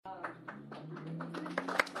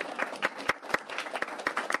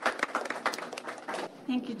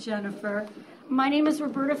Thank you, Jennifer. My name is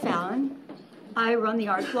Roberta Fallon. I run the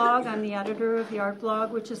Art Blog. I'm the editor of the Art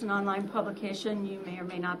Blog, which is an online publication you may or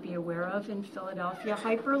may not be aware of in Philadelphia.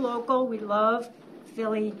 Hyper-local. We love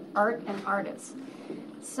Philly art and artists.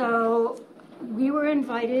 So we were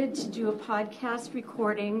invited to do a podcast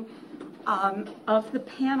recording of the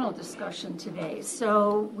panel discussion today.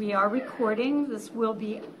 So we are recording. This will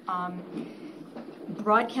be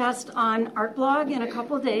broadcast on Art Blog in a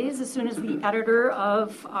couple of days as soon as the editor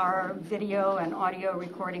of our video and audio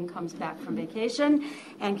recording comes back from vacation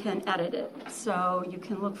and can edit it. So you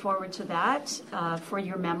can look forward to that for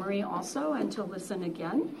your memory also and to listen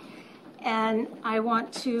again. And I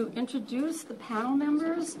want to introduce the panel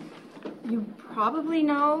members. You probably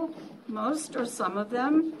know most or some of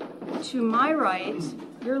them. To my right,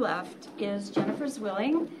 your left, is Jennifer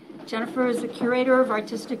Zwilling. Jennifer is the curator of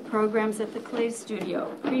artistic programs at the Clay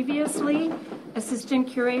Studio. Previously, assistant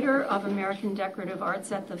curator of American Decorative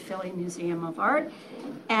Arts at the Philly Museum of Art,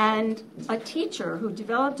 and a teacher who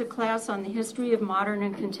developed a class on the history of modern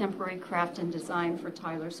and contemporary craft and design for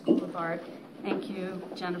Tyler School of Art. Thank you,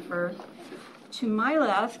 Jennifer. To my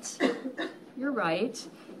left, your right,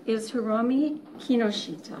 is Hiromi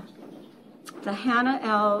Kinoshita, the Hannah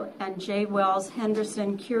L. and J. Wells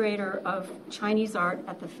Henderson Curator of Chinese Art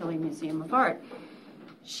at the Philly Museum of Art.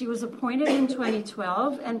 She was appointed in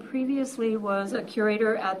 2012 and previously was a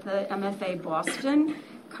curator at the MFA Boston,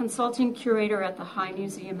 consulting curator at the High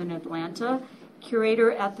Museum in Atlanta,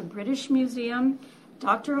 curator at the British Museum,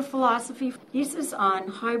 Doctor of Philosophy, thesis on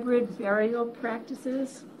hybrid burial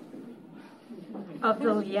practices of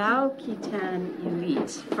the Liao Khitan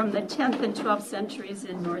elite from the 10th and 12th centuries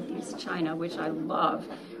in northeast China, which I love.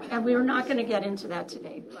 And we were not going to get into that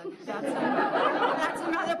today, but that's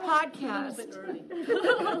another podcast.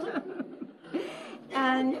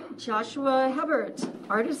 And Joshua Hebert,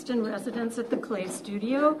 artist in residence at the Clay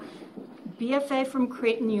Studio, BFA from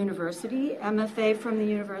Creighton University, MFA from the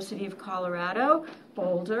University of Colorado,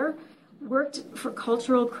 Boulder, worked for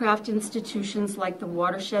cultural craft institutions like the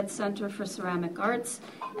Watershed Center for Ceramic Arts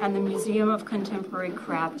and the Museum of Contemporary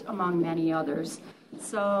Craft, among many others.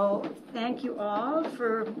 So thank you all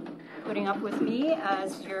for putting up with me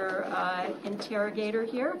as your interrogator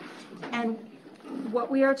here. And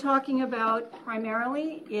what we are talking about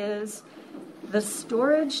primarily is the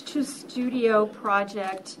Storage to Studio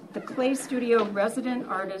project. The Clay Studio resident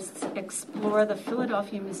artists explore the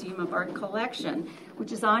Philadelphia Museum of Art collection,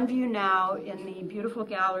 which is on view now in the beautiful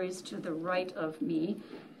galleries to the right of me,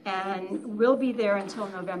 and will be there until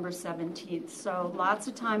November 17th. So lots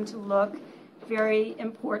of time to look. Very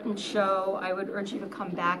important show. I would urge you to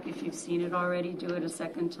come back if you've seen it already. Do it a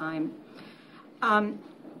second time.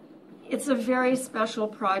 It's a very special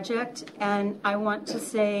project, and I want to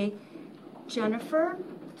say, Jennifer,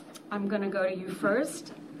 I'm going to go to you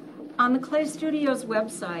first. On the Clay Studio's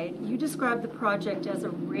website, you described the project as a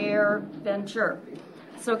rare venture.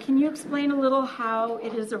 So can you explain a little how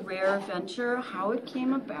it is a rare venture, how it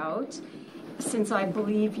came about, since I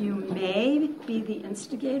believe you may be the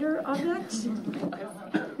instigator of it?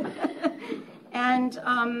 And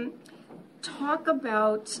talk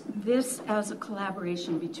about this as a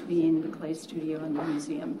collaboration between the Clay Studio and the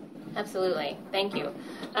museum. Absolutely. Thank you.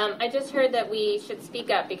 I just heard that we should speak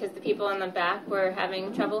up because the people in the back were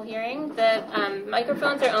having trouble hearing. The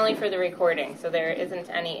microphones are only for the recording, so there isn't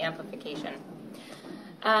any amplification.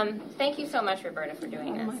 Thank you so much, Roberta, for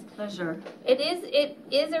doing this. My pleasure. It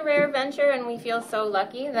is a rare venture, and we feel so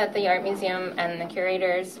lucky that the Art Museum and the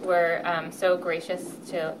curators were so gracious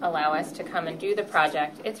to allow us to come and do the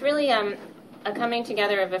project. It's really a coming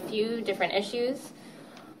together of a few different issues.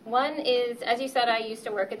 One is, as you said, I used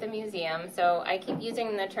to work at the museum, so I keep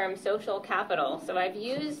using the term social capital. So I've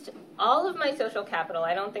used all of my social capital,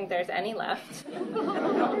 I don't think there's any left,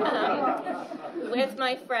 with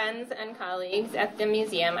my friends and colleagues at the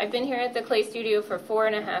museum. I've been here at the Clay Studio for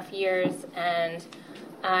 4.5 years, and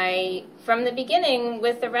from the beginning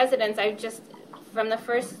with the residents, from the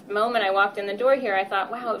first moment I walked in the door here, I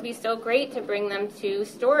thought, wow, it would be so great to bring them to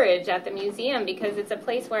storage at the museum because it's a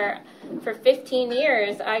place where for 15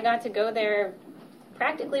 years I got to go there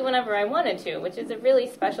practically whenever I wanted to, which is a really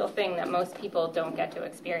special thing that most people don't get to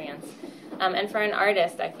experience. And for an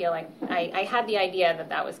artist, I feel like I had the idea that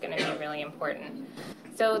that was going to be really important.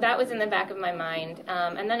 So that was in the back of my mind.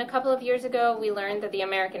 And then a couple of years ago, we learned that the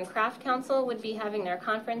American Craft Council would be having their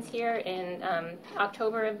conference here in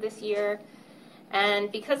October of this year.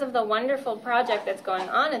 And because of the wonderful project that's going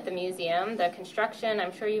on at the museum, the construction,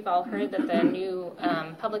 I'm sure you've all heard that the new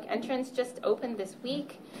public entrance just opened this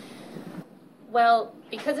week. well,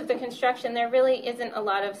 because of the construction, there really isn't a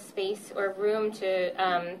lot of space or room to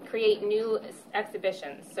create new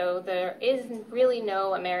exhibitions. So there is really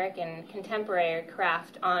no American contemporary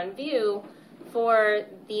craft on view for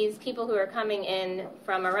these people who are coming in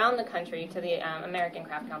from around the country to the American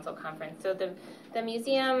Craft Council Conference. So the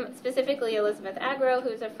museum, specifically Elizabeth Agro,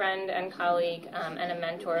 who's a friend and colleague and a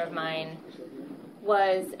mentor of mine,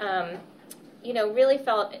 was, really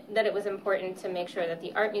felt that it was important to make sure that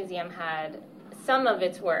the art museum had some of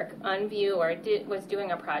its work on view or was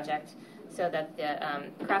doing a project so that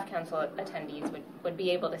the Craft Council attendees would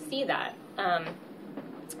be able to see that.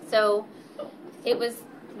 So it was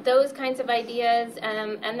those kinds of ideas,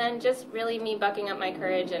 and then just really me bucking up my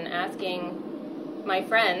courage and asking my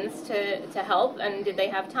friends to help, and did they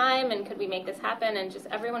have time, and could we make this happen, and just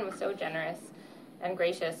everyone was so generous and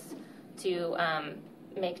gracious to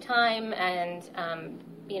make time and,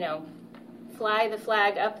 fly the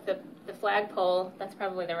flag up the flagpole. That's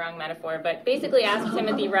probably the wrong metaphor, but basically ask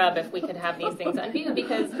Timothy Rubb if we could have these things on view,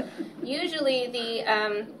 because usually the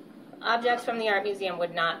objects from the art museum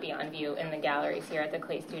would not be on view in the galleries here at the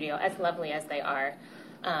Clay Studio, as lovely as they are.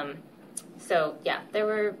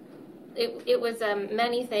 It was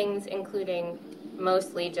many things, including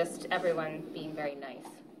mostly just everyone being very nice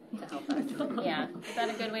to help us. Yeah, is that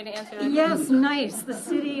a good way to answer that? Yes, nice. The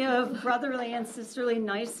city of brotherly and sisterly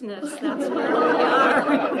niceness. That's where we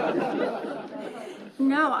are.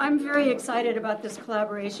 No, I'm very excited about this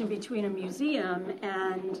collaboration between a museum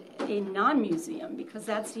and a non-museum, because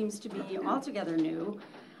that seems to be altogether new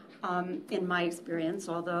in my experience,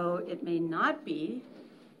 although it may not be.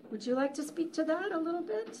 Would you like to speak to that a little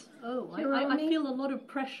bit? Oh, I feel a lot of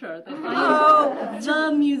pressure that I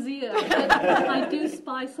am the museum. I do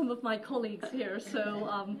spy some of my colleagues here,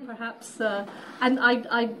 so perhaps, and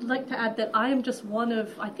I'd like to add that I am just one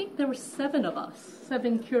of, I think there were 7 of us,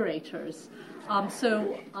 7 curators.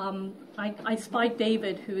 I spied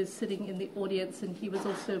David, who is sitting in the audience, and he was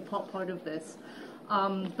also part of this.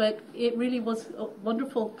 But it really was a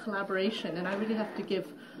wonderful collaboration, and I really have to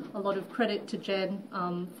give a lot of credit to Jen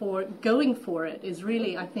for going for it, is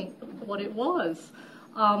really, I think, what it was,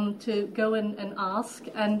 to go and ask.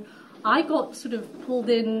 And I got sort of pulled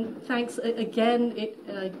in, thanks again,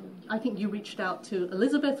 I think you reached out to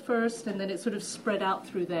Elizabeth first, and then it sort of spread out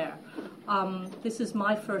through there. This is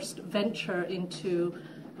my first venture into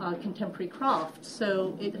contemporary craft,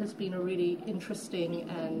 so it has been a really interesting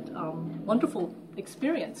and wonderful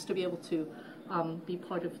experience to be able to be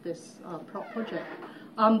part of this project.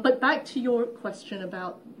 But back to your question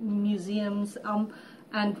about museums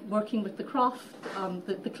and working with the craft,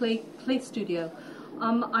 the Clay Studio.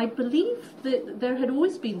 I believe that there had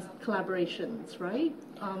always been collaborations, right?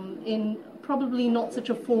 In probably not such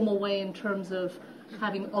a formal way in terms of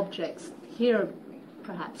having objects. Here,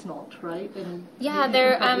 perhaps not, right? Yeah,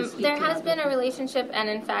 there has been a relationship, and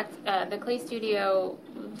in fact, the Clay Studio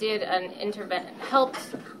did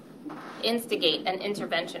helped instigate an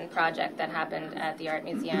intervention project that happened at the Art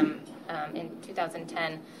Museum in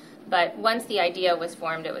 2010. But once the idea was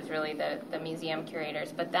formed, it was really the museum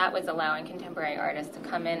curators. But that was allowing contemporary artists to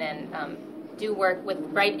come in and do work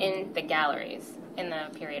right in the galleries in the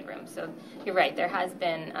period room. So you're right, there has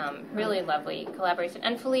been really lovely collaboration.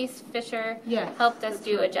 And Felice Fisher helped us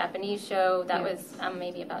do a Japanese show. That was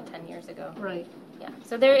maybe about 10 years ago. Right. Yeah.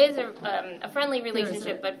 So there is a friendly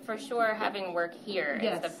relationship, but for sure having work here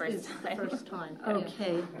is the first time.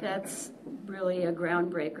 Okay, that's really a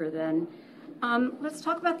groundbreaker then. Let's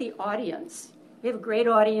talk about the audience. We have a great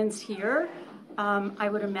audience here. I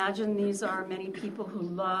would imagine these are many people who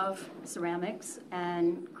love ceramics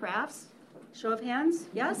and crafts. Show of hands?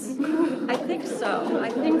 Yes? I think so.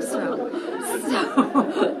 So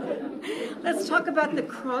let's talk about the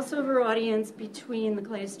crossover audience between the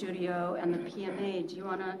Clay Studio and the PMA. Do you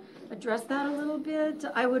want to address that a little bit?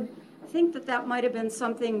 I would think that might have been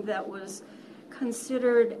something that was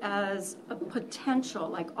considered as a potential,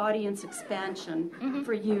 like audience expansion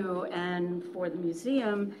for you and for the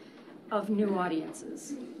museum of new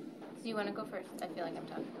audiences. Do you want to go first? I feel like I'm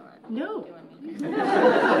talking a lot. No.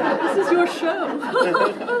 This is your show.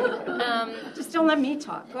 Just don't let me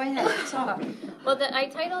talk. Go ahead, talk. Well, I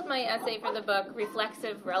titled my essay for the book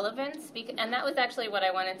Reflexive Relevance, and that was actually what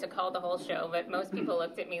I wanted to call the whole show, but most people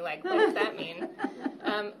looked at me like, what does that mean?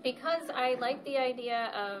 Because I like the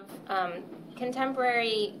idea of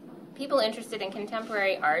contemporary, people interested in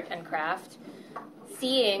contemporary art and craft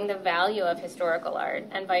seeing the value of historical art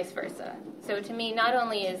and vice versa. So to me, not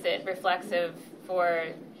only is it reflexive for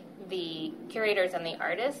the curators and the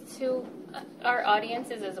artists who are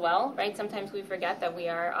audiences as well, right? Sometimes we forget that we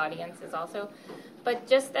are audiences also. but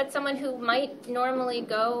just that someone who might normally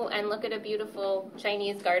go and look at a beautiful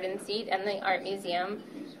Chinese garden seat and the art museum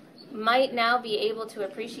might now be able to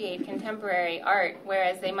appreciate contemporary art,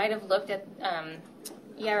 whereas they might have looked at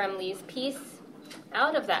Yaram Lee's piece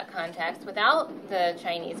out of that context without the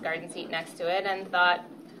Chinese garden seat next to it and thought,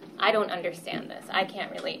 I don't understand this, I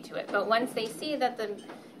can't relate to it. But once they see that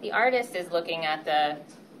the artist is looking at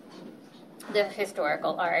the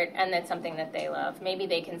historical art and that's something that they love, maybe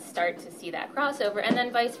they can start to see that crossover, and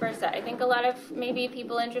then vice versa. I think a lot of maybe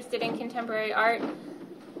people interested in contemporary art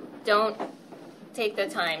don't take the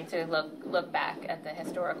time to look back at the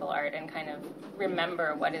historical art and kind of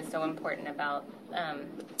remember what is so important about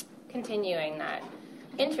continuing that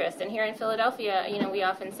interest. And here in Philadelphia, we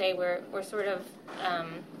often say we're sort of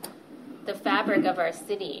the fabric of our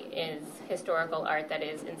city is historical art that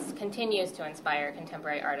continues to inspire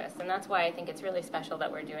contemporary artists. And that's why I think it's really special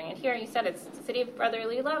that we're doing it here. You said it's a city of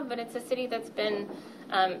brotherly love, but it's a city that's been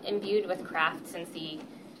imbued with craft since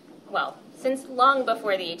long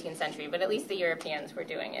before the 18th century, but at least the Europeans were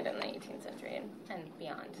doing it in the 18th century and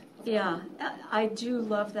beyond. Yeah, I do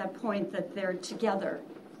love that point that they're together.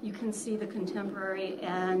 You can see the contemporary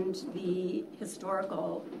and the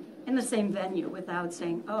historical in the same venue without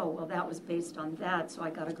saying, oh, well, that was based on that, so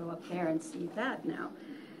I got to go up there and see that now.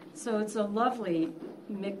 So it's a lovely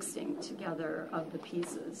mixing together of the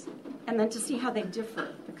pieces. And then to see how they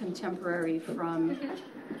differ, the contemporary from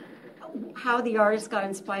how the artist got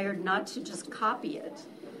inspired not to just copy it,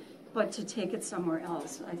 but to take it somewhere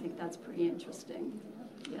else. I think that's pretty interesting.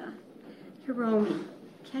 Yeah. Hiromi,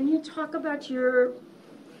 can you talk about your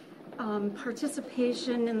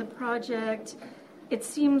participation in the project? It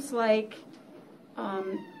seems like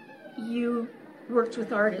you worked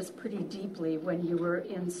with artists pretty deeply when you were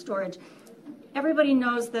in storage. Everybody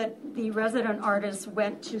knows that the resident artists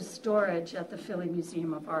went to storage at the Philly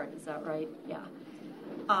Museum of Art. Is that right? Yeah.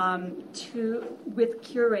 With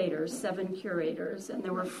curators, 7 curators, and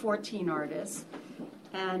there were 14 artists,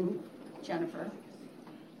 and Jennifer.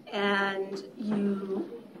 And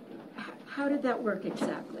how did that work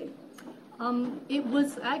exactly? It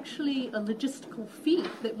was actually a logistical feat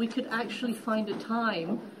that we could actually find a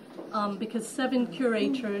time because 7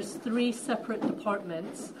 curators, 3 separate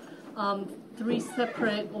departments, 3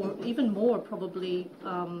 separate or even more probably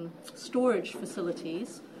storage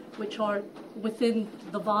facilities, which are within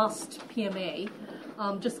the vast PMA,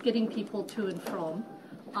 just getting people to and from.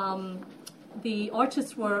 The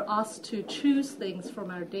artists were asked to choose things from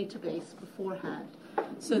our database beforehand.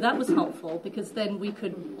 So that was helpful because then we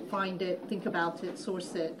could find it, think about it,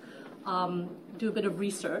 source it, do a bit of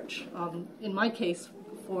research. In my case,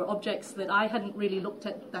 for objects that I hadn't really looked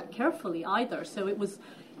at that carefully either. So it was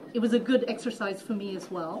a good exercise for me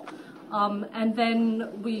as well. And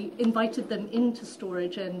then we invited them into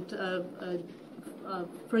storage. And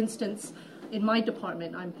for instance, in my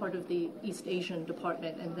department, I'm part of the East Asian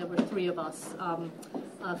department, and there were 3 of us.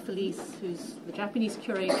 Felice, who's the Japanese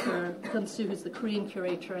curator, Gunsu, who's the Korean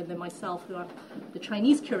curator, and then myself, who are the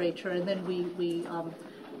Chinese curator. And then we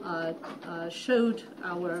showed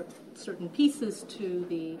our certain pieces to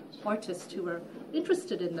the artists who were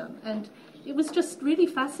interested in them. And it was just really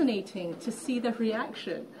fascinating to see their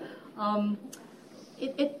reaction.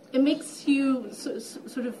 It makes you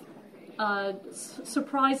sort of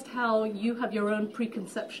surprised how you have your own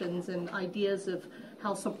preconceptions and ideas of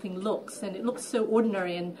how something looks, and it looks so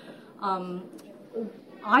ordinary. And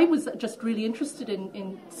I was just really interested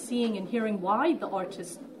in seeing and hearing why the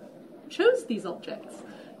artist chose these objects,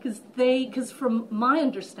 because from my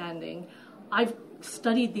understanding, I've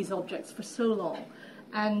studied these objects for so long,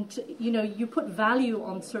 and you put value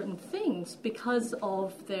on certain things because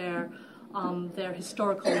of their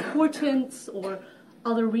historical importance or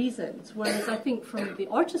other reasons, whereas I think from the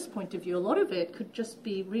artist's point of view, a lot of it could just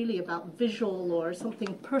be really about visual or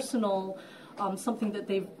something personal, something that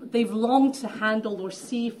they've longed to handle or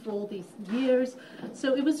see for all these years.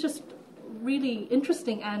 So it was just really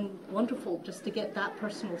interesting and wonderful just to get that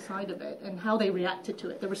personal side of it and how they reacted to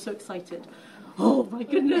it. They were so excited. Oh my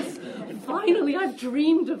goodness! Finally, I've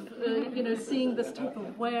dreamed of seeing this type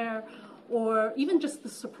of wear, or even just the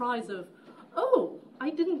surprise of, oh, I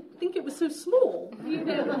didn't think it was so small,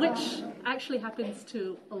 which actually happens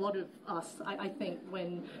to a lot of us, I think,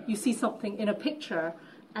 when you see something in a picture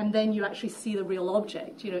and then you actually see the real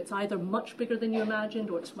object. It's either much bigger than you imagined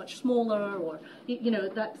or it's much smaller or,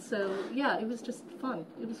 that. So, yeah, it was just fun.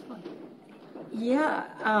 It was fun. Yeah.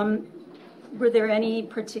 Were there any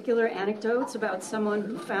particular anecdotes about someone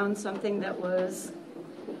who found something that was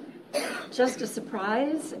just a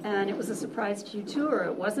surprise, and it was a surprise to you too, or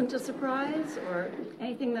it wasn't a surprise, or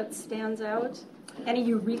anything that stands out? Any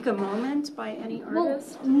eureka moment by any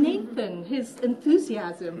artist? Well, Nathan, his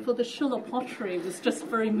enthusiasm for the Schuller pottery was just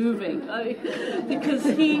very moving, because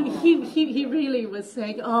he really was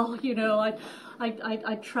saying, oh, you know,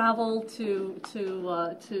 I traveled to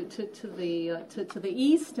the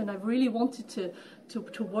east, and I really wanted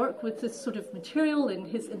to work with this sort of material, and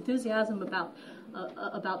his enthusiasm about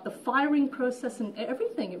the firing process and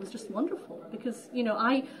everything. It was just wonderful because, you know,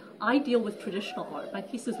 I deal with traditional art. My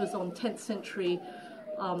thesis was on 10th century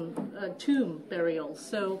tomb burials.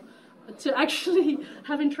 So to actually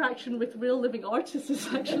have interaction with real living artists is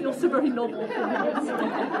actually also very novel for me.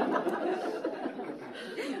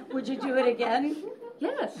 Would you do it again?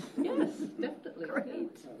 Yes, definitely.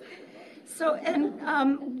 Great. So, and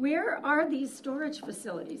where are these storage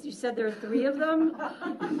facilities? You said there are 3 of them.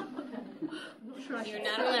 You're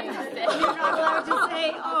not allowed to say. You're not allowed to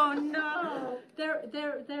say. Oh no.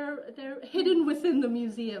 They're hidden within the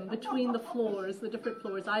museum, between the floors, the different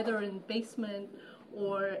floors, either in basement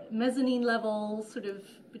or mezzanine levels, sort of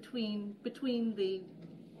between the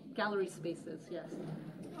gallery spaces. Yes.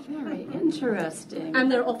 Very interesting. And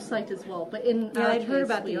they're off-site as well, but in yeah, our I'd heard case,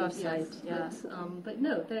 about the off-site. Yes, but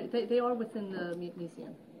no, they are within the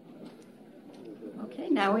museum. Okay,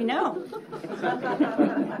 now we know.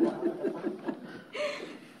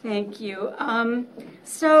 Thank you.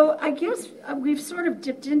 So I guess we've sort of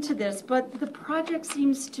dipped into this, but the project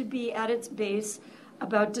seems to be at its base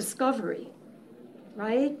about discovery,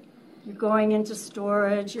 right? You're going into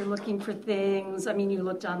storage, you're looking for things. I mean, you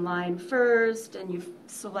looked online first and you've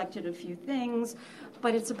selected a few things,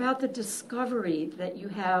 but it's about the discovery that you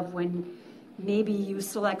have when maybe you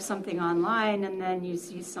select something online and then you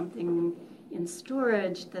see something in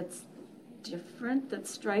storage that's different, that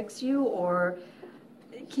strikes you. Or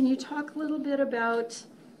can you talk a little bit about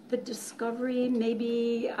the discovery?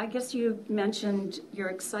 Maybe, I guess you mentioned your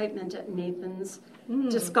excitement at Nathan's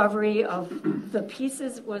discovery of the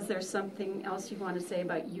pieces. Was there something else you want to say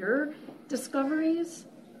about your discoveries?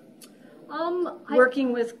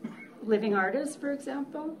 Working with living artists, for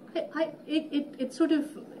example? It's sort of,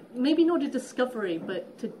 maybe not a discovery,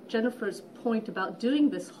 but to Jennifer's point about doing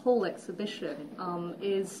this whole exhibition,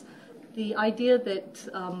 is the idea that,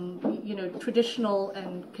 you know, traditional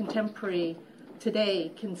and contemporary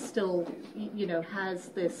today can still, you know, has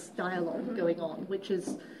this dialogue going on, which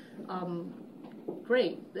is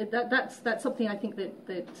great. That's something I think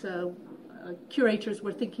that curators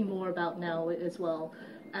were thinking more about now as well.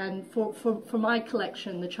 And for my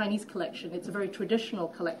collection, the Chinese collection, it's a very traditional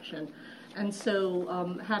collection. And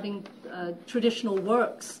so having traditional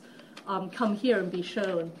works come here and be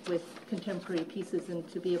shown with contemporary pieces and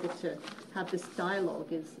to be able to have this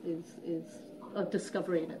dialogue is a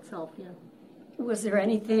discovery in itself, yeah. Was there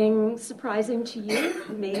anything surprising to you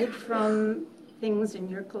made from things in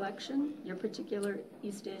your collection, your particular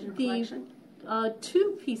East Asian collection?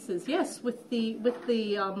 2 pieces, yes, with the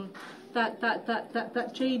that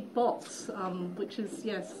jade box, which is,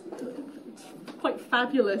 yes, quite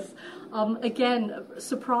fabulous. Again,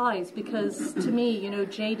 surprise, because to me, you know,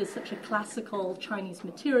 jade is such a classical Chinese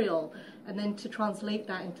material, and then to translate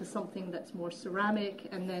that into something that's more ceramic,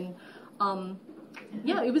 and then,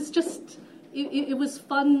 yeah, it was just, it was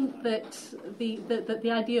fun that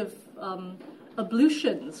the idea of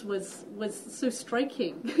ablutions was so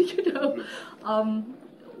striking, you know,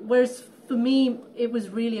 whereas for me, it was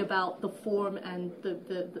really about the form and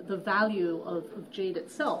the value of jade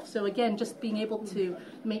itself. So again, just being able to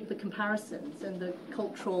make the comparisons and the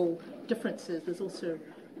cultural differences is also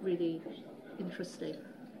really interesting.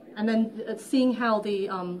 And then seeing how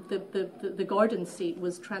the garden seat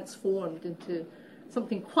was transformed into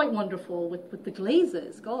something quite wonderful with the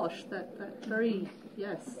glazes. Gosh, that very,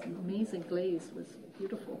 yes, amazing glaze was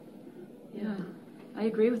beautiful. Yeah. I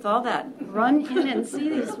agree with all that. Run in and see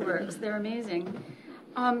these works. They're amazing.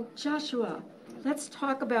 Joshua, let's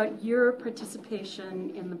talk about your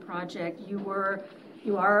participation in the project. You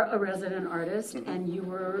are a resident artist, and you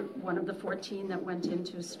were one of the 14 that went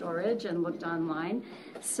into storage and looked online.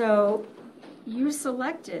 So you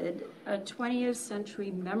selected a 20th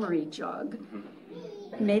century memory jug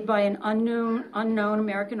made by an unknown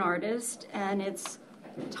American artist, and it's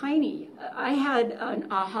tiny. I had an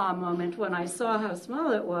aha moment when I saw how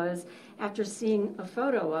small it was after seeing a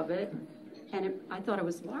photo of it, and I thought it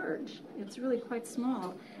was large. It's really quite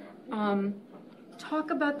small.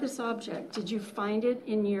 Talk about this object. Did you find it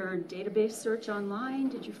in your database search online?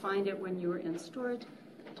 Did you find it when you were in storage?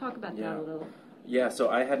 Talk about that a little. Yeah, so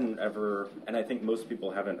I hadn't ever, and I think most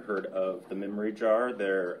people haven't heard of the memory jar.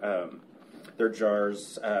 They're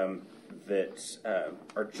jars that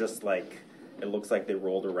are just like it looks like they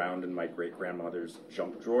rolled around in my great-grandmother's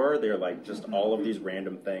junk drawer. They're like just all of these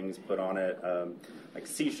random things put on it, like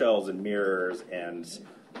seashells and mirrors. And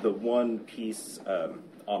the one piece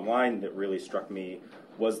online that really struck me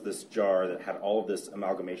was this jar that had all of this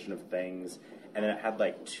amalgamation of things, and then it had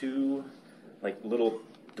like two like little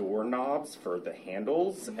doorknobs for the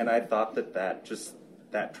handles, and I thought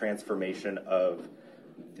that transformation of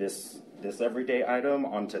this everyday item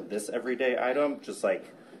onto this everyday item just like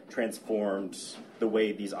transformed the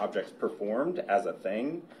way these objects performed as a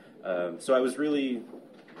thing. So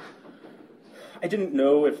I didn't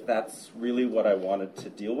know if that's really what I wanted to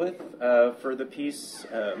deal with for the piece,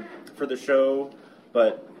 for the show,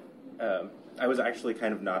 but I was actually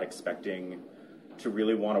kind of not expecting to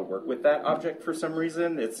really want to work with that object for some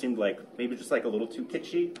reason. It seemed like maybe just like a little too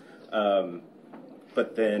kitschy.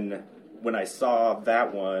 But then when I saw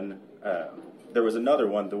that one, there was another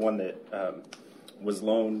one, the one that was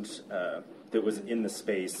loaned, that was in the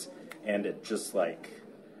space, and it just like,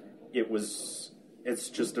 it's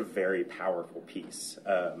just a very powerful piece.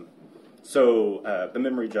 So the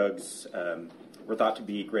memory jugs were thought to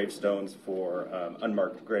be gravestones for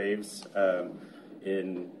unmarked graves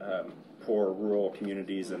in poor rural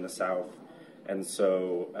communities in the South. And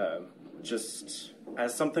so just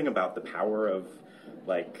as something about the power of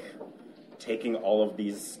like taking all of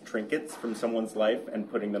these trinkets from someone's life and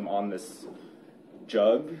putting them on this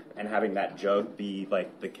jug and having that jug be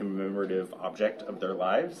like the commemorative object of their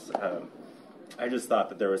lives. I just thought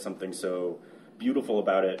that there was something so beautiful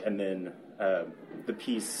about it. And then the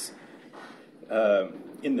piece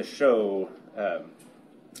in the show,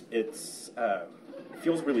 it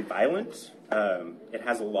feels really violent. It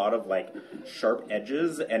has a lot of like sharp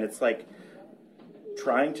edges, and it's like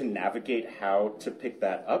trying to navigate how to pick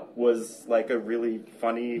that up was like a really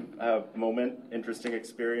funny moment, interesting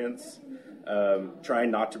experience. Trying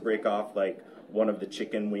not to break off like one of the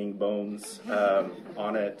chicken wing bones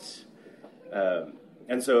on it.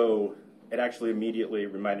 And so it actually immediately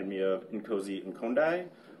reminded me of Nkosi Nkondai,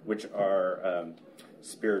 which are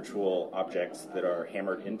spiritual objects that are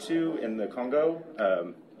hammered into in the Congo.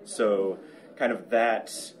 So kind of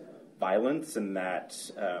that violence and that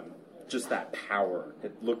just that power.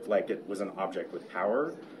 It looked like it was an object with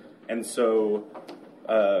power. And so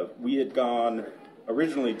we had gone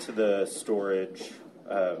originally to the storage,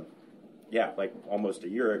 like almost a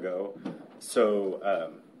year ago.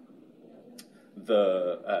 So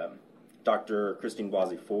the Dr. Christine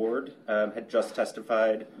Blasey Ford had just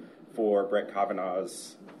testified for Brett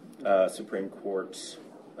Kavanaugh's Supreme Court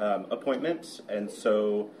appointment. And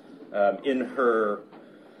so in her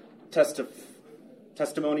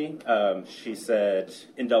testimony, she said,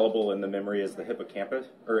 indelible in the memory is the hippocampus,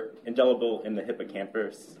 or indelible in the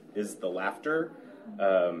hippocampus is the laughter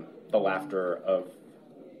of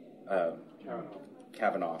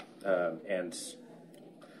Kavanaugh and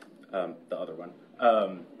the other one.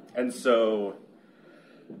 And so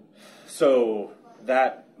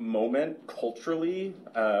that moment culturally,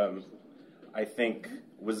 I think,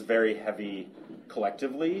 was very heavy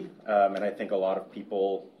collectively, and I think a lot of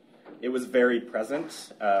people, it was very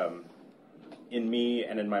present in me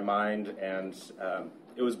and in my mind, and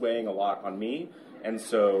it was weighing a lot on me. And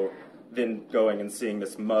so then going and seeing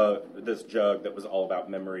this jug that was all about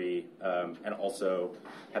memory, and also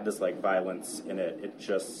had this like violence in it, it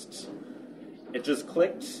just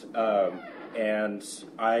clicked, and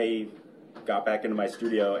I got back into my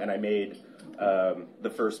studio and I made the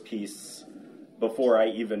first piece before I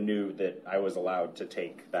even knew that I was allowed to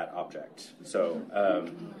take that object. So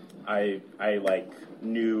I like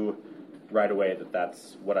knew right away that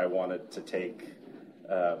that's what I wanted to take.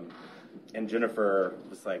 And Jennifer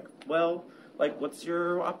was like, well, like, what's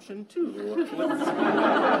your option two?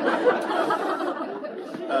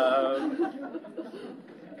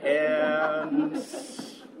 And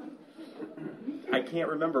I can't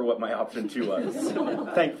remember what my option two was,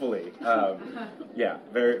 thankfully.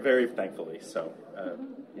 Very, very thankfully. So,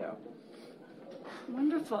 yeah.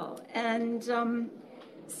 Wonderful. And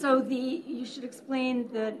so you should explain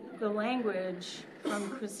that the language from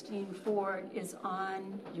Christine Ford is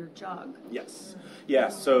on your jug. Yes. Yeah.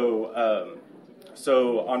 So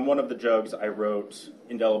on one of the jugs, I wrote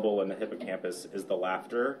indelible in the hippocampus is the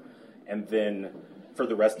laughter, and then for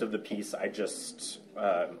the rest of the piece, I just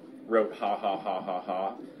wrote ha ha ha ha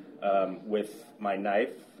ha with my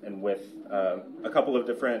knife and with a couple of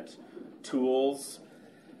different tools,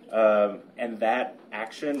 and that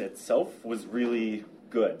action itself was really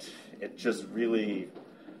good. It just really,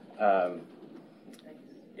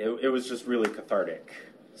 it was just really cathartic.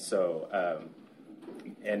 So,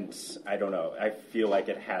 and I don't know, I feel like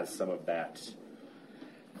it has some of that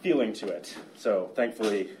feeling to it. So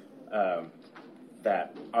thankfully,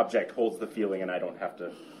 that object holds the feeling, and I don't have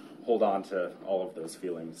to hold on to all of those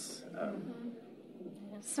feelings.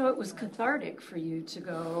 So it was cathartic for you to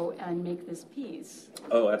go and make this piece.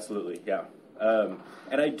 Oh, absolutely, yeah.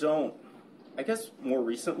 And I guess more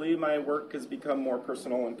recently my work has become more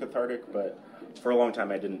personal and cathartic, but for a long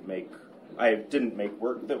time I didn't make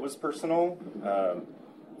work that was personal,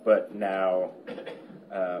 but now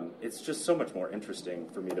it's just so much more interesting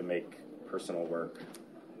for me to make personal work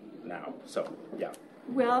now. So, yeah.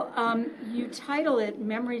 Well, you title it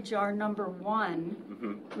Memory Jar Number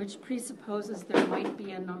 1, which presupposes there might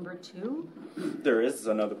be a number 2. There is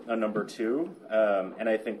a number 2, and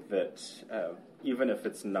I think that even if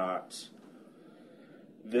it's not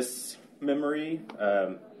this memory,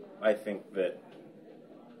 I think that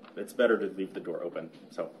it's better to leave the door open.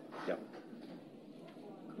 So, yeah.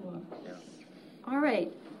 Cool. Yeah. All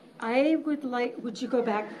right. Would you go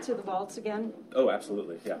back to the vaults again? Oh,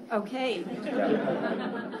 absolutely, yeah. Okay.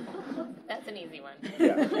 Yeah. That's an easy one.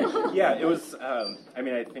 Yeah, it was,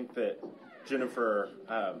 I think that Jennifer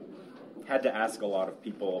had to ask a lot of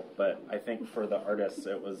people, but I think for the artists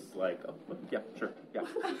it was like, oh, yeah, sure, yeah.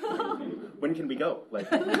 When can we go?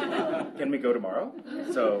 Like, can we go tomorrow?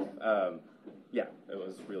 So, yeah, it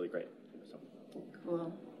was really great. So.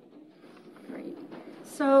 Cool. Great.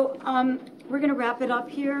 So we're going to wrap it up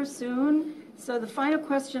here soon. So the final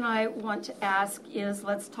question I want to ask is,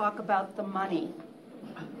 let's talk about the money.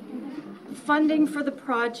 Funding for the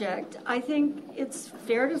project. I think it's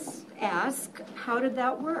fair to ask, how did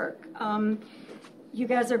that work? You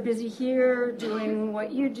guys are busy here doing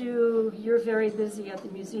what you do. You're very busy at the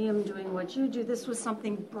museum doing what you do. This was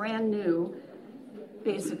something brand new,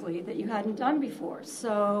 basically, that you hadn't done before.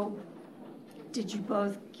 So did you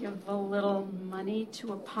both give a little money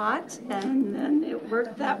to a pot and then it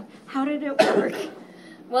worked that? How did it work?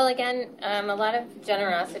 Well, again, a lot of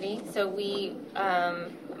generosity. So we,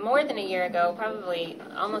 more than a year ago, probably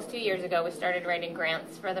almost 2 years ago, we started writing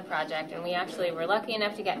grants for the project, and we actually were lucky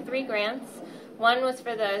enough to get 3 grants. One was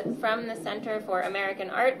from the Center for American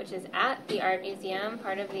Art, which is at the Art Museum,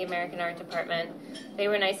 part of the American Art Department. They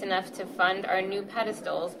were nice enough to fund our new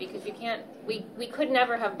pedestals, because we could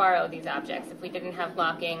never have borrowed these objects if we didn't have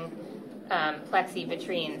locking plexi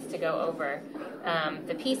vitrines to go over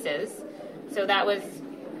the pieces. So that was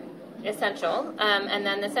essential. And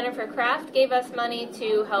then the Center for Craft gave us money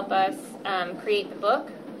to help us create the book.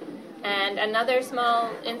 And another small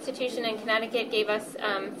institution in Connecticut gave us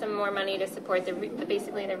some more money to support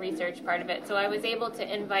basically the research part of it. So I was able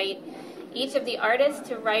to invite each of the artists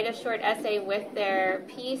to write a short essay with their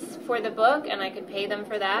piece for the book, and I could pay them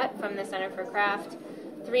for that from the Center for Craft.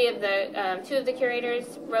 2 of the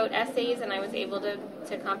curators wrote essays, and I was able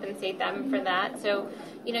to compensate them for that. So,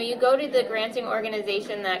 you go to the granting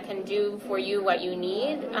organization that can do for you what you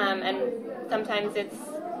need, and sometimes it's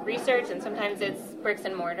research, and sometimes it's bricks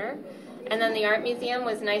and mortar. And then the Art Museum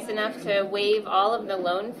was nice enough to waive all of the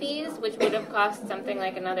loan fees, which would have cost something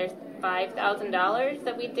like another $5,000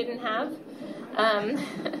 that we didn't have.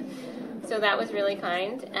 So that was really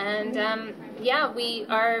kind. And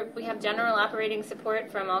we have general operating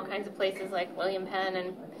support from all kinds of places like William Penn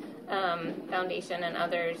and Foundation and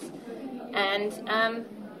others. And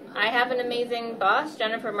I have an amazing boss,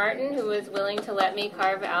 Jennifer Martin, who was willing to let me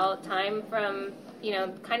carve out time from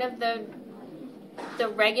kind of the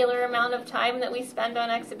regular amount of time that we spend on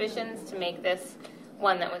exhibitions to make this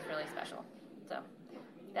one that was really special. So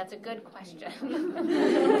that's a good question.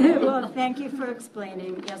 Well, thank you for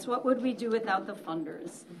explaining. Yes, what would we do without the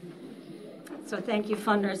funders? So thank you,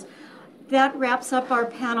 funders. That wraps up our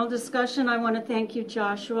panel discussion. I want to thank you,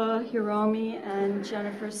 Joshua, Hiromi, and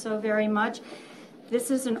Jennifer, so very much. This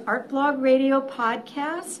is an ArtBlog radio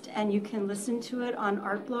podcast, and you can listen to it on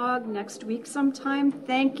ArtBlog next week sometime.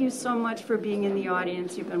 Thank you so much for being in the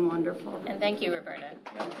audience. You've been wonderful. And thank you, Roberta.